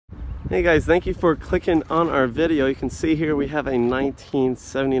Hey guys, thank you for clicking on our video. You can see here we have a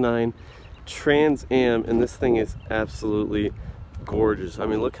 1979 Trans Am, and this thing is absolutely gorgeous. I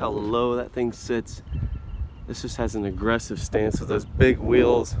mean, look how low that thing sits. This just has an aggressive stance with those big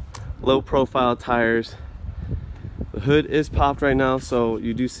wheels, low profile tires. The hood is popped right now, so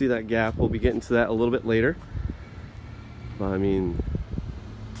you do see that gap. We'll be getting to that a little bit later. But I mean,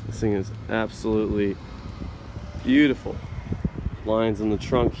 this thing is absolutely beautiful. Lines in the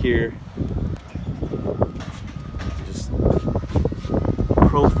trunk here, just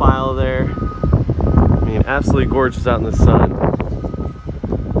profile there. I mean, absolutely gorgeous out in the sun.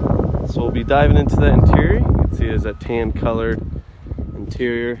 So we'll be diving into the interior. You can see there's that tan colored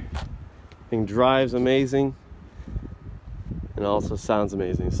interior. Thing drives amazing and also sounds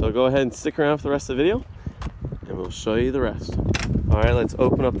amazing. So go ahead and stick around for the rest of the video and we'll show you the rest. All right, let's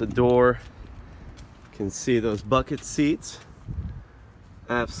open up the door. You can see those bucket seats.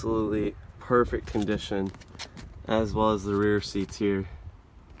 Absolutely perfect condition, as well as the rear seats here.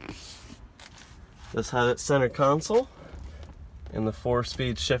 This has its center console and the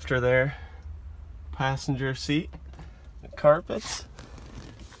 4-speed shifter there. Passenger seat, the carpets,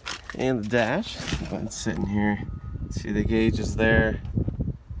 and the dash. Go ahead and sit in here. See the gauges there,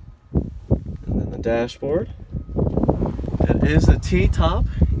 and then the dashboard. It is a T-top.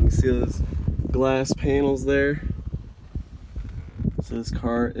 You can see those glass panels there. So this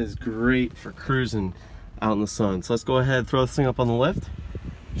car is great for cruising out in the sun. So let's go ahead and throw this thing up on the lift.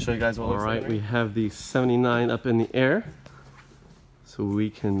 Show you guys what it looks like. All right, we have the 79 up in the air. So we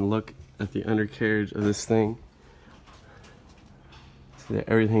can look at the undercarriage of this thing. See that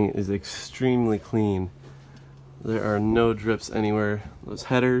everything is extremely clean. There are no drips anywhere. Those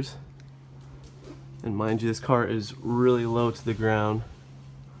headers. And mind you, this car is really low to the ground.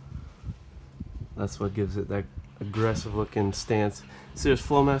 That's what gives it that aggressive looking stance. See, there's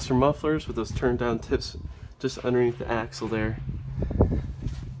Flowmaster mufflers with those turned down tips just underneath the axle there.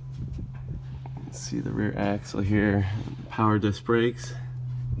 See the rear axle here, power disc brakes,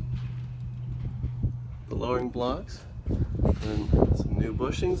 the lowering blocks, and some new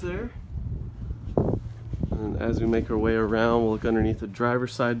bushings there. And as we make our way around, we'll look underneath the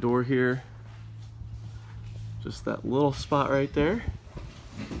driver's side door here. Just that little spot right there.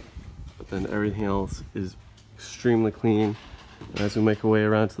 But then everything else is extremely clean. And as we make our way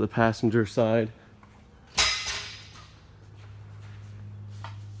around to the passenger side,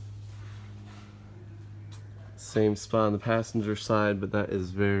 same spot on the passenger side, but that is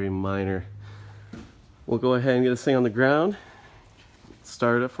very minor. We'll go ahead and get this thing on the ground,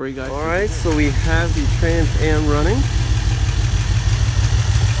 start it up for you guys. All right, so we have the Trans Am running.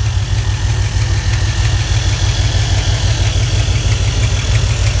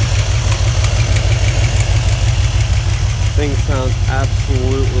 Thing sounds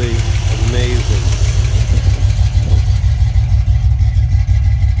absolutely amazing.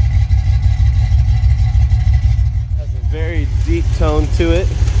 Has a very deep tone to it.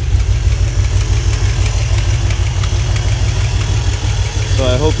 So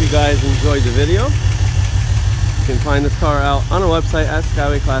I hope you guys enjoyed the video. You can find this car out on our website at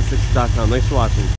skywayclassics.com. Thanks for watching.